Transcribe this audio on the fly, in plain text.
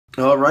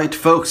All right,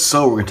 folks,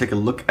 so we're going to take a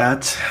look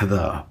at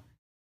the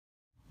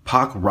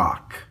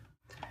PockRock.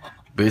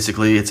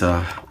 Basically, it's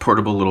a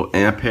portable little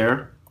amp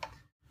here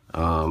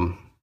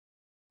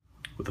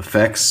with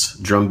effects,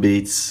 drum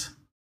beats,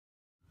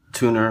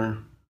 tuner,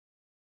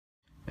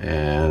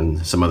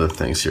 and some other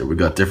things here. We've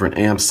got different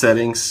amp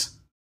settings,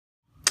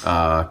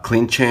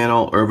 clean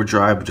channel,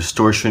 overdrive,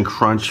 distortion,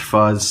 crunch,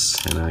 fuzz,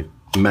 and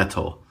a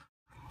metal.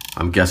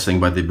 I'm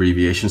guessing by the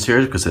abbreviations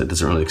here because it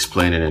doesn't really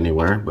explain it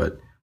anywhere, but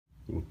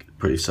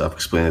pretty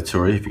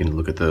self-explanatory if you can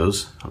look at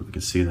those. I hope you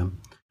can see them.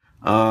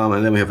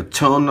 And then we have a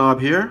tone knob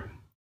here,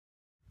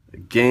 a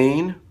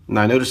gain.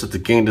 Now I noticed that the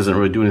gain doesn't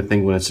really do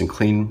anything when it's in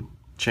clean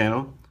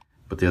channel,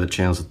 but the other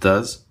channels it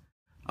does.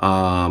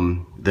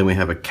 Then we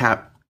have a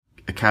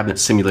cabinet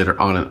simulator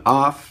on and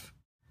off,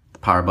 the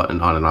power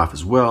button on and off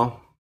as well,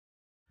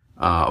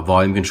 a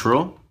volume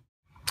control,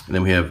 and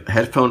then we have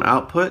headphone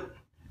output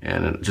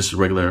and just a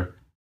regular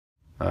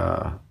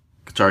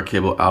guitar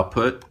cable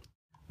output.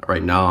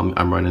 Right now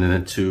I'm running it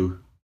into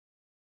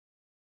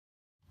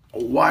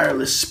a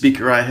wireless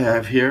speaker I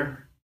have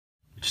here,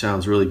 which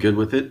sounds really good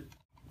with it.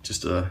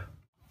 Just a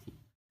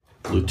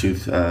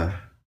Bluetooth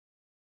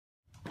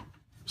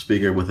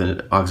speaker with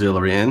an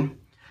auxiliary in.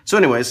 So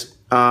anyways,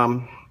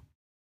 then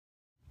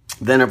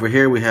over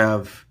here we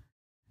have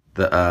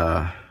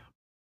the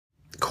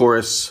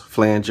chorus,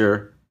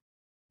 flanger,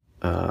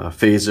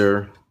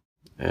 phaser,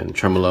 and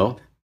tremolo,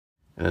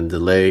 and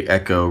delay,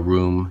 echo,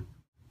 room,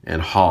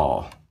 and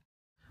hall.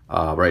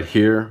 Right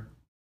here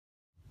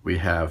we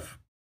have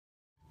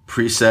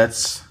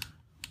presets,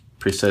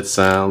 preset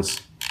sounds,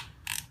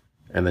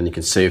 and then you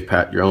can save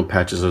your own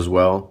patches as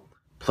well.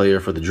 Player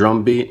for the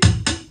drum beat.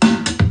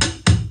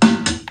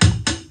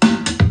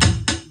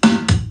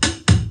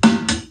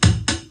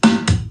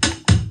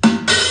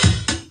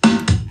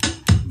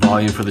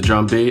 Volume for the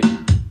drum beat.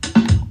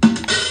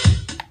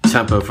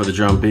 Tempo for the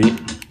drum beat.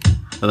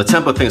 Now the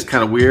tempo thing is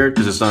kind of weird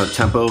because it's not a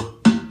tempo.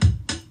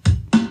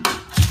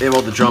 They have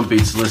all the drum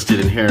beats listed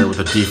in here with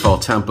the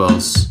default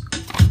tempos,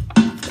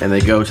 and they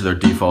go to their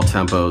default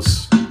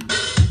tempos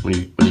when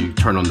you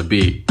turn on the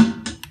beat.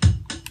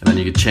 And then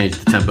you can change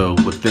the tempo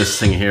with this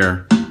thing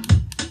here,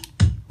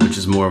 which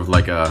is more of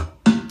like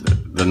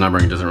the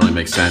numbering doesn't really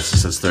make sense. It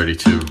says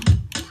 32.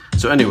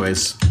 So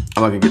anyways,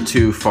 I'm not gonna get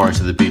too far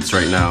into the beats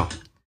right now.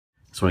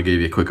 Just want to give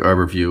you a quick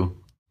overview.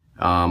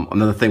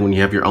 Another thing, when you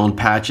have your own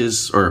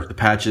patches, or the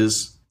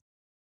patches,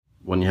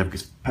 when you have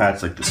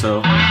patch like this,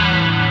 so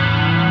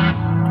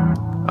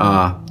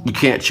you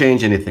can't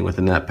change anything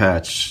within that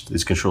patch.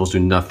 These controls do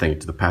nothing.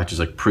 The patch is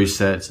like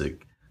presets,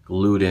 like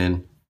glued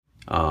in.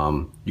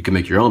 You can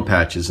make your own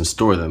patches and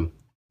store them,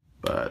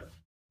 but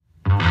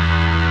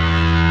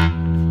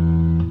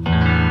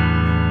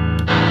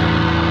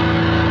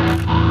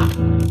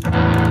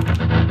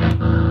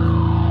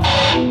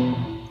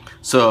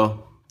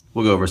so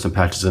we'll go over some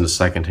patches in a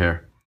second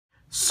here.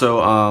 So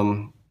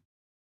a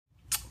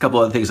couple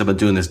other things I've been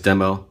doing this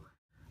demo.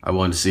 I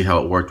wanted to see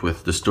how it worked with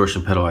the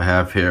distortion pedal I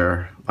have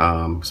here,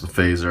 some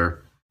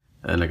phaser,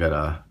 and I got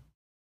a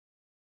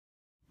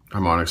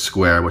harmonic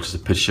square, which is a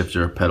pitch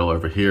shifter pedal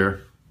over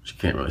here, which you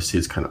can't really see.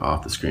 It's kind of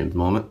off the screen at the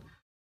moment.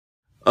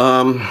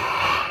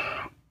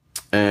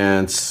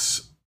 And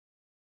so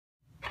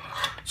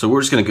we're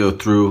just going to go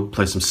through,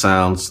 play some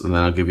sounds, and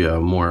then I'll give you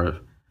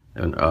more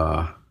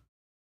of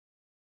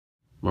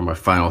my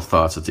final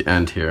thoughts at the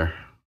end here.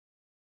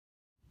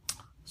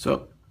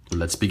 So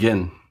let's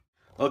begin.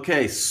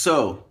 Okay,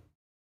 so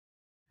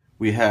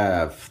we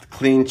have the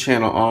clean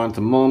channel on at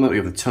the moment. We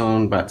have the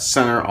tone back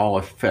center, all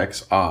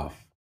effects off.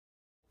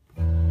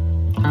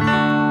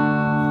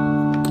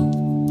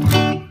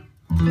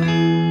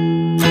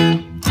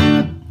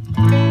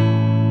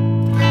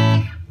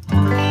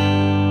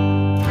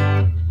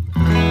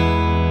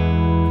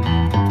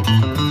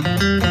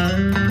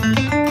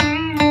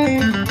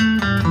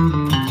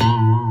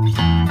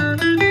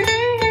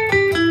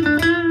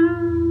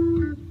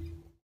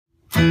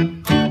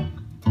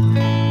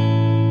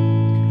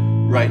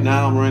 Right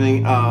now I'm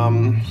running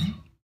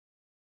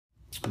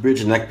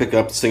bridge and neck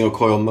pickup single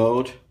coil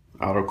mode,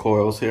 outer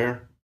coils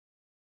here,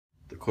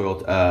 the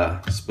coiled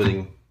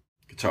splitting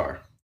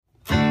guitar.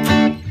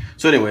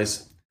 So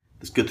anyways,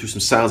 let's go through some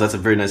sounds. That's a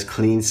very nice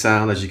clean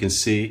sound, as you can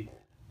see.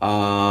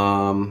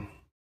 Then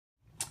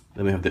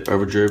we have the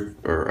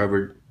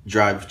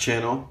overdrive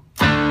channel.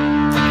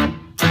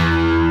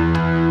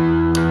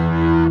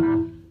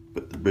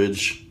 Put the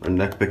bridge or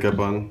neck pickup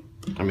on.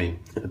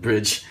 The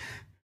bridge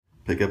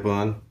pickup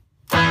on.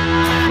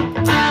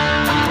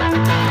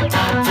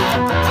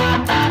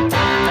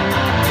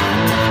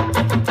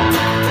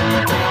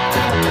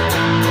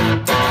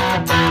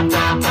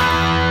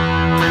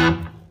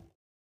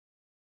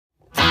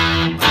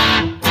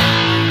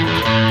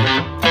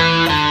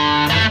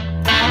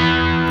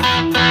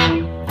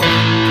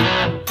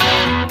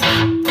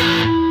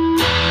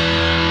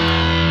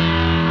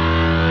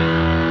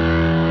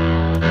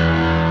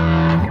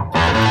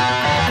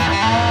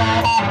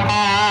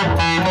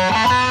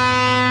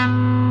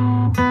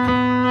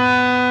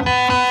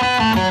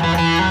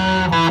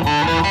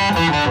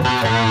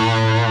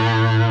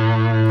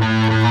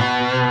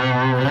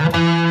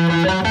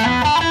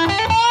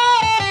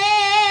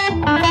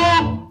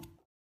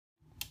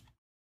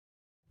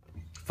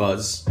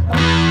 fuzz.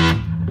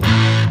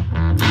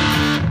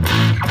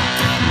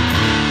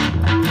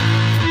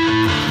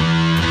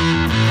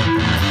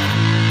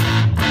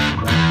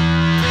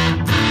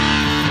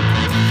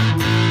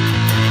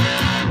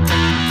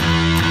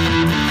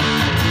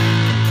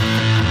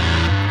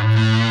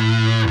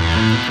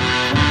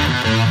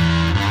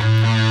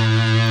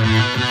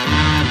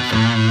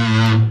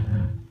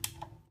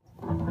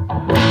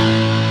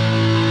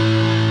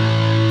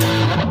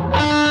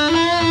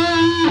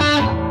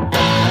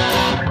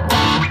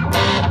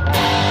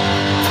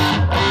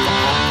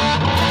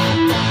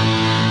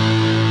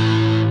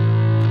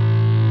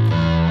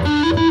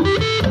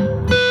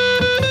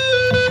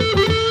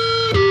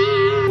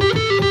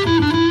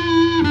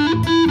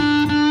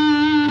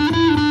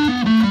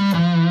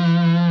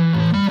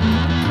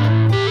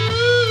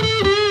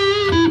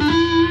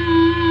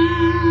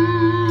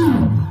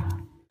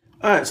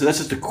 Alright, so that's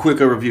just a quick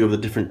overview of the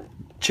different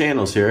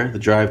channels here, the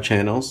drive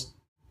channels.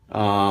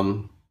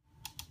 Back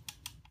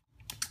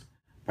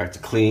to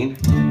clean.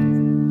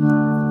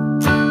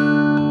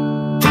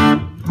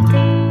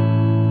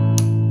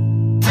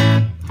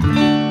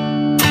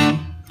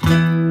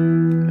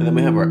 And then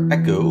we have our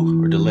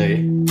echo, or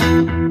delay.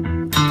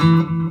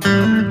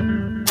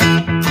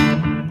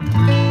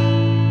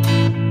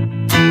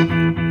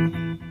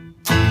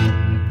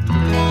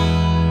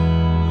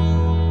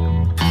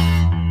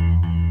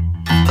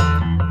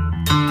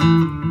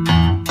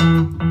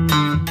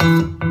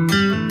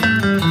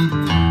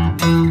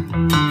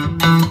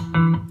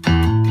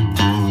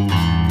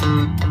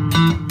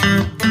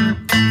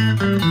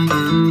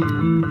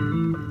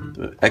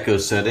 Echo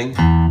setting.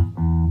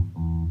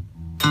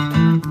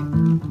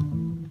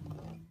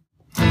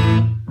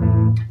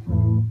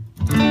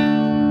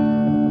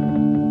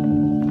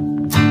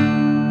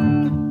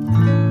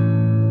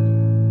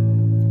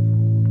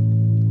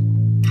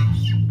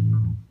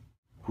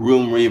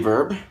 Room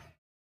reverb.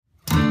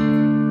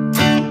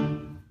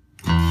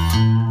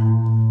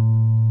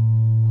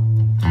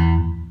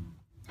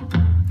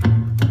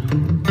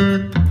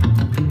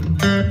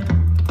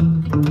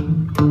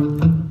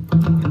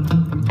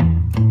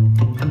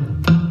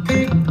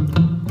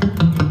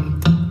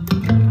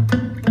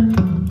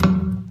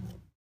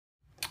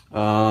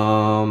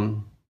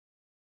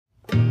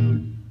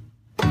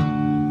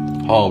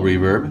 Hall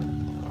reverb.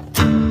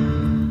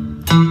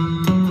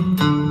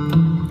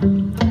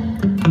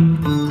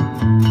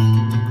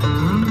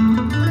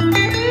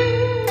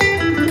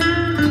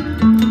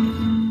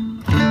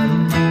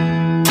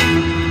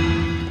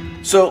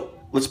 So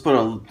let's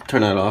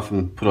turn that off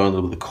and put on a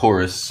little bit of the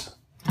chorus.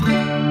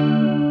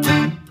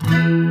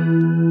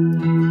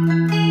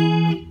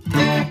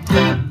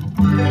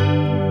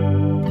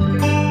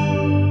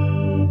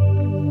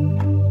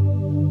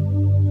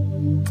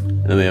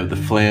 And then we have the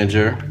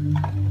flanger.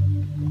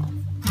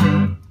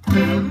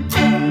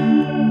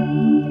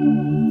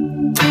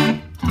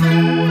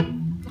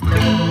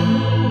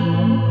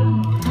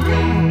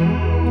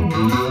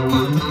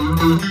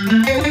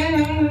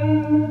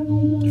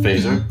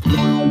 Phaser.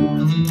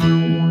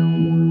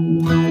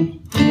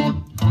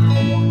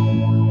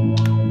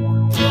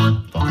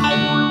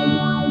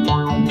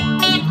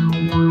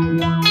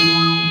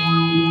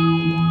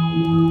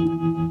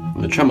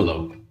 And the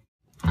tremolo.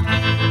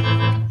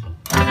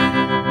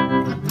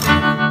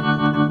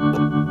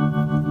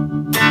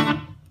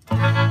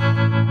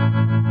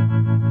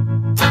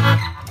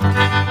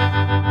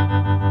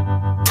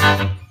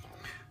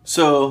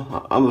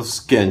 So I'm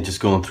again just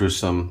going through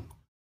some,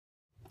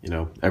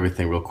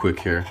 everything real quick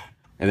here,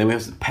 and then we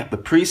have the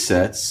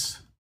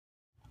presets.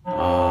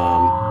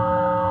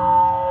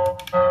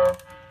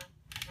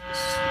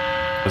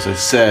 As I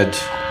said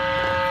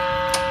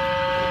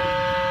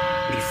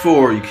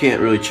before, you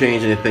can't really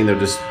change anything. They're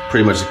just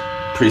pretty much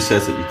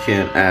presets that you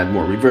can't add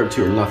more reverb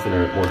to or nothing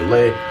or more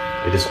delay.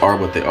 They just are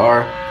what they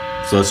are.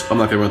 So I'm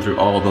not gonna run through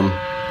all of them.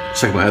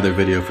 Check my other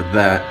video for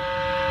that.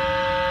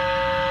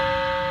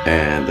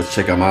 And let's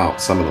check them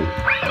out, some of them.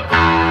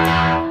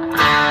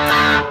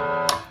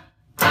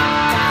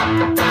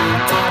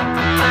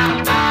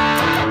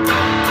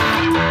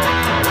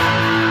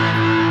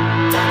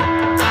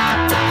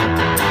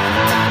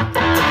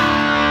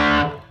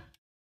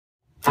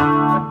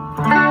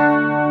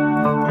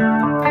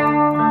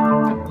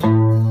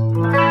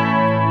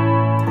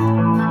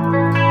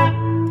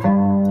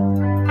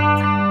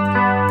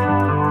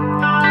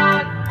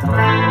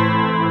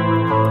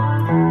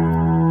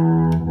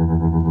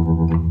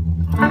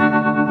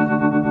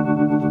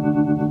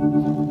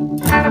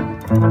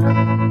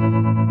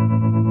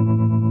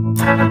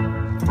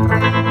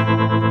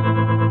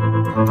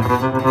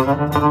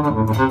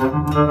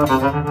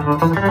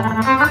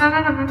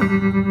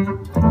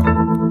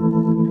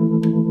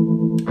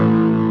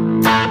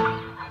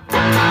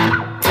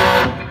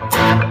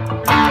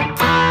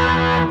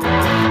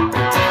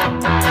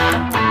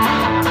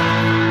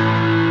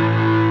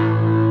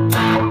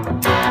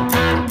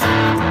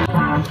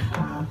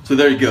 So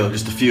there you go,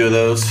 just a few of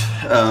those.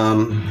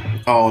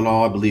 All in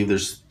all, I believe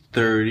there's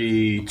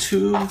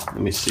 32. Let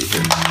me see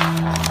here.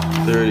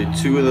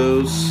 32 of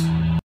those.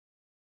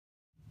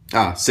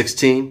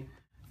 16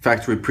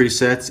 factory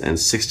presets and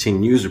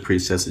 16 user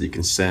presets that you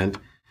can send.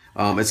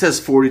 It says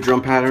 40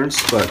 drum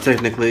patterns, but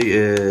technically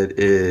it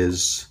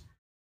is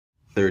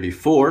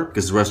 34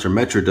 because the rest are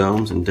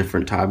metrodomes and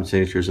different time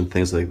signatures and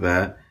things like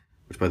that.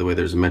 Which, by the way,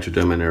 there's a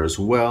metrodome in there as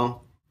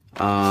well.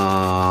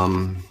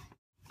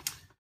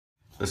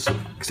 Let's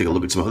take a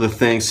look at some other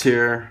things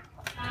here.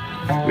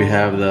 We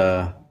have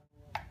the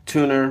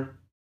tuner.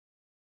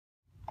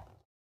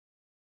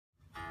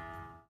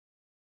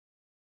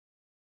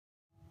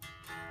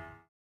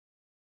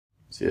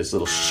 See, it's a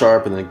little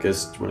sharp, and then it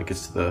gets, when it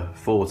gets to the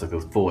full, it's like a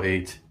full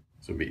 8.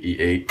 So it'd be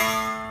E8.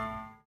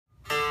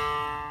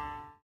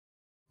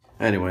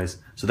 Anyways,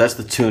 so that's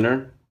the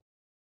tuner.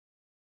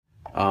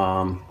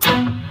 Oh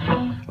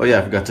yeah,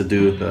 I forgot to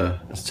do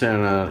let's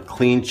turn on a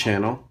clean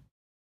channel.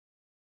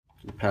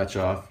 Patch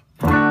off.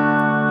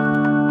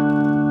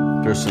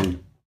 There's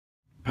some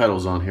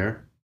pedals on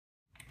here.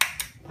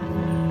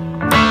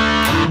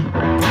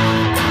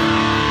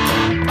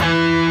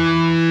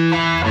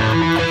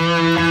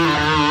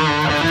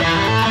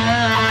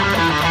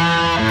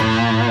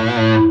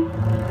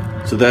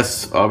 So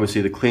that's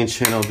obviously the clean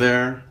channel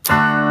there,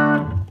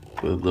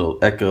 with a little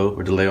echo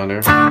or delay on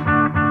there.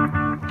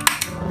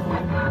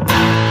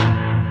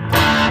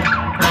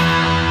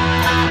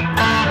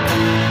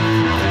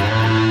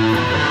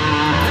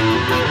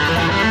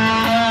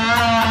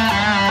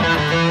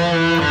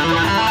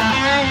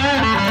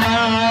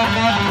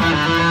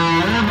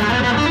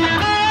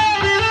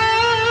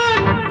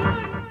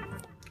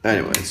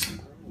 Anyways,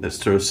 let's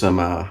throw some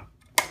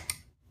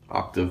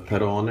octave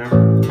pedal on there.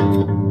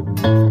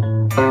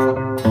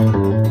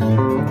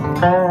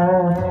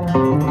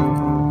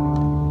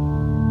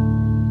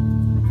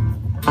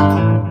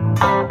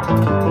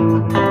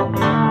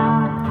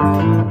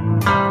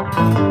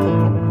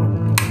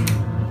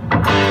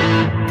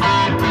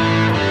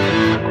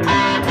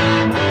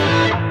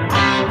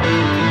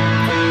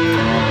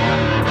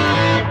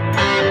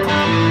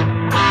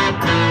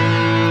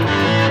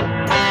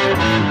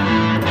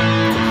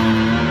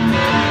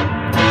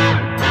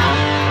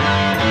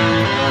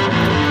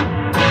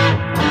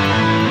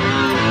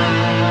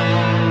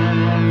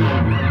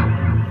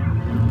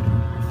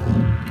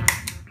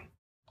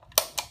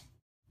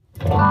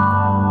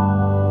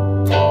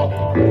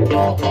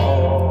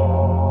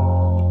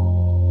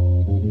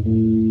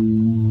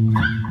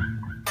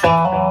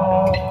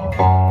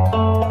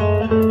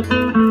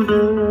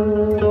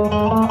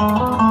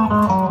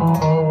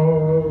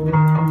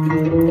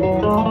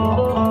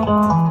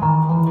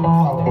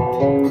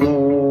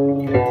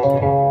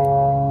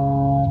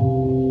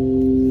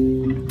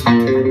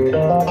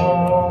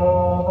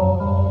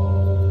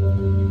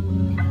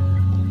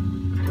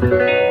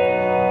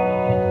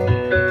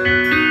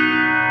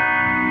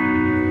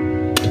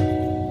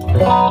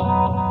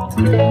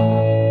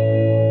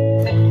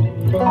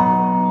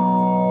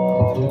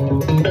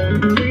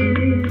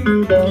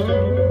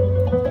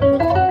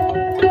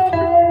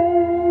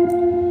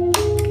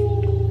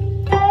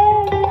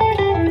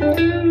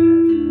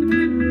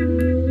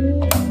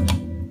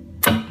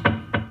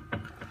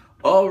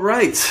 All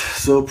right,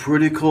 so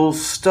pretty cool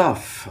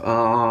stuff.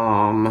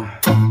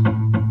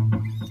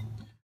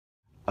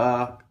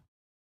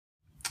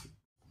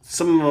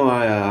 Some of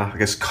my, I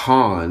guess,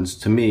 cons,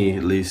 to me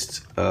at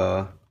least,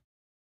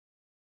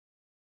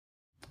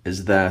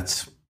 is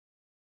that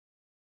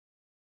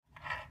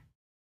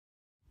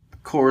the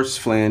chorus,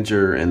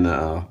 flanger, and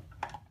the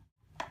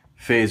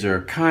phaser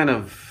are kind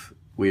of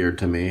weird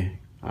to me.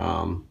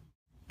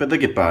 But they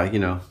get by, you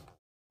know.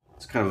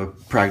 It's kind of a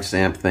practice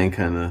amp thing,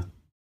 kind of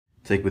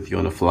take with you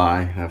on the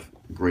fly, have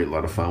a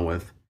lot of fun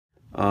with.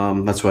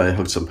 That's why I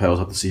hooked some pedals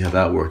up to see how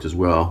that worked as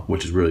well,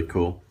 which is really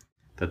cool.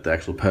 That the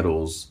actual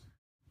pedals,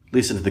 at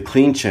least into the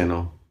clean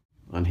channel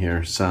on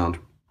here, sound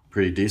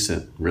pretty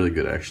decent, really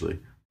good actually.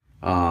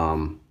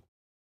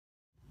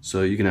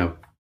 So you can have,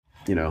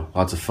 you know,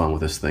 lots of fun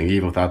with this thing,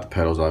 even without the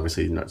pedals.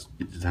 Obviously, you just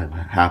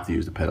have to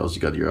use the pedals.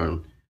 You got your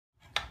own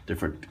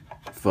different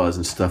fuzz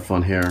and stuff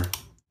on here.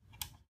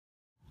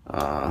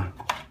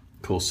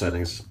 Cool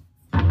settings.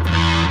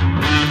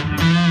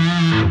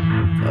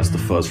 That's the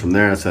fuzz from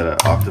there. That's an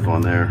octave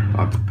on there,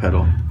 octave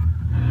pedal.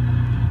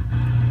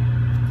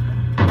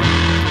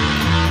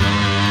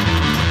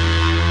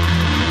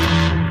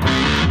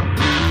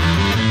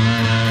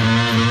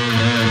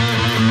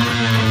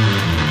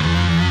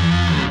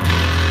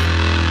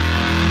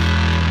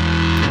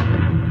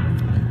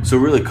 So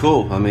really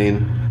cool. I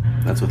mean,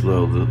 that's with a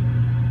little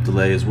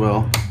delay as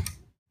well.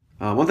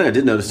 One thing I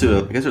did notice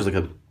too, I guess there's like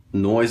a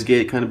noise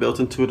gate kind of built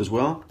into it as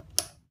well,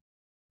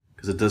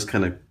 because it does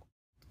kind of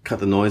cut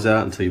the noise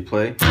out until you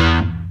play.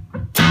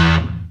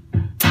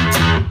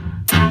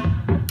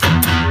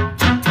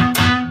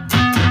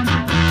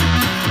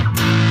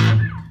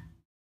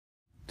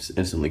 Just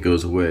instantly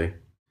goes away.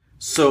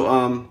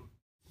 So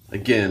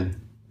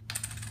again,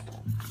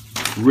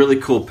 really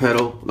cool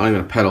pedal. Not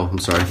even a pedal, I'm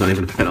sorry, not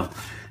even a pedal.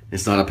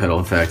 It's not a pedal,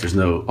 in fact, there's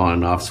no on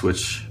and off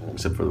switch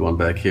except for the one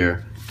back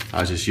here. I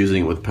was just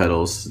using it with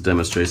pedals to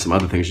demonstrate some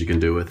other things you can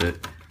do with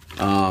it.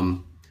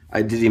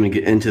 I didn't even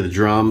get into the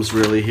drums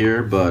really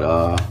here,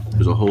 but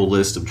there's a whole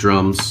list of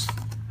drums.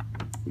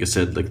 Like I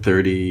said, like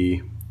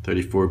 30,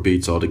 34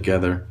 beats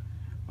altogether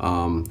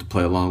to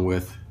play along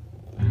with.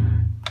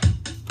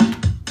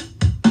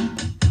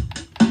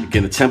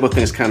 Again, the tempo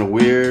thing is kind of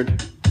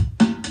weird.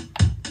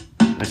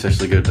 It's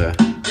actually good to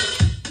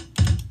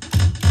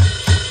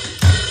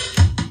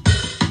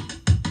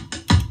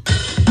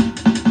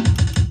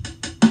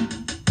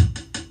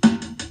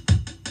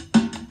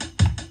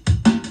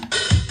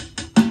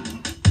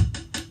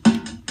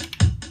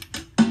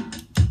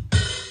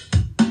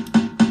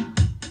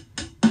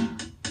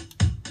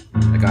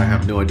like, I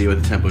have no idea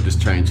what the tempo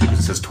just trying to, because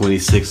it says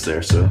 26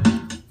 there, so.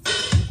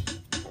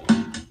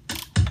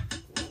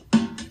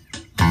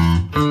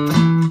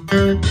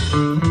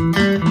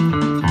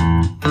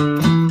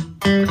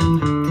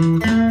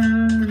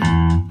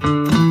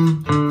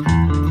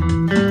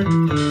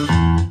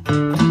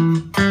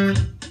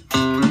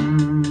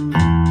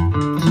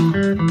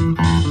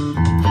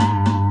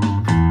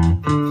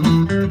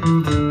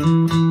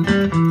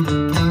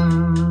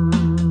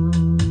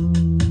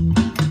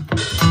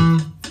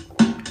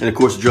 And of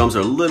course the drums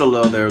are a little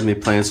low there with me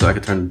playing, so I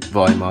can turn the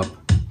volume up.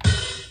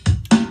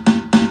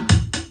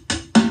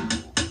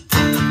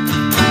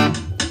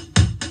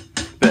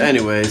 But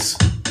anyways,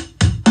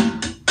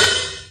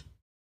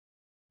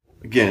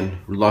 again,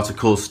 lots of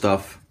cool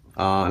stuff.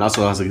 And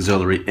also has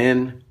auxiliary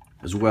in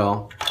as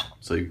well,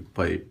 so you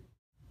can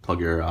plug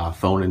your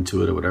phone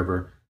into it or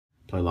whatever,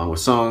 play along with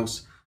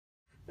songs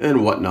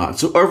and whatnot.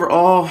 So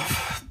overall,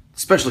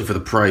 especially for the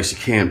price, you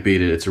can't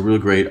beat it. It's a real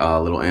great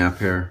little amp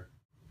here.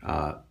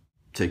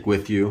 Take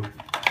with you,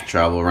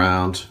 travel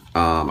around.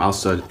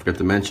 Also, I forgot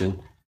to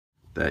mention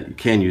that you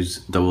can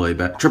use AAA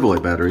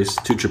batteries,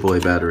 2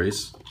 AAA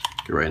batteries.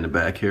 Get right in the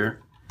back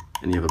here,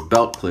 and you have a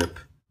belt clip,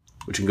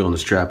 which can go on the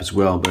strap as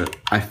well. But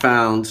I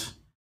found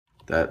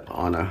that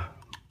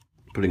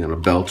putting on a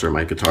belt or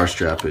my guitar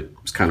strap,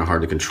 it's kind of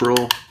hard to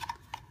control.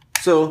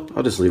 So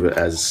I'll just leave it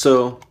as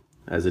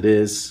it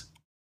is,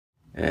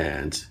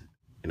 and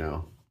you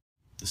know,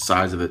 the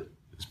size of it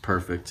is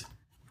perfect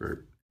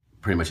for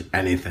pretty much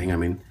anything. I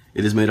mean,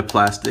 it is made of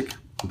plastic,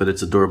 but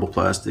it's a durable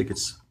plastic.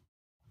 It's,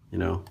 you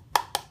know,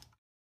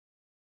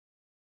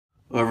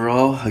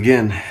 overall,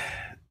 again,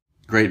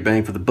 great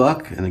bang for the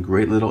buck and a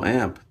great little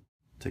amp.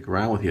 Take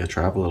around with you, a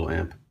travel little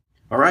amp.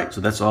 All right,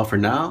 so that's all for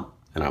now,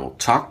 and I will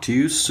talk to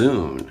you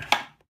soon.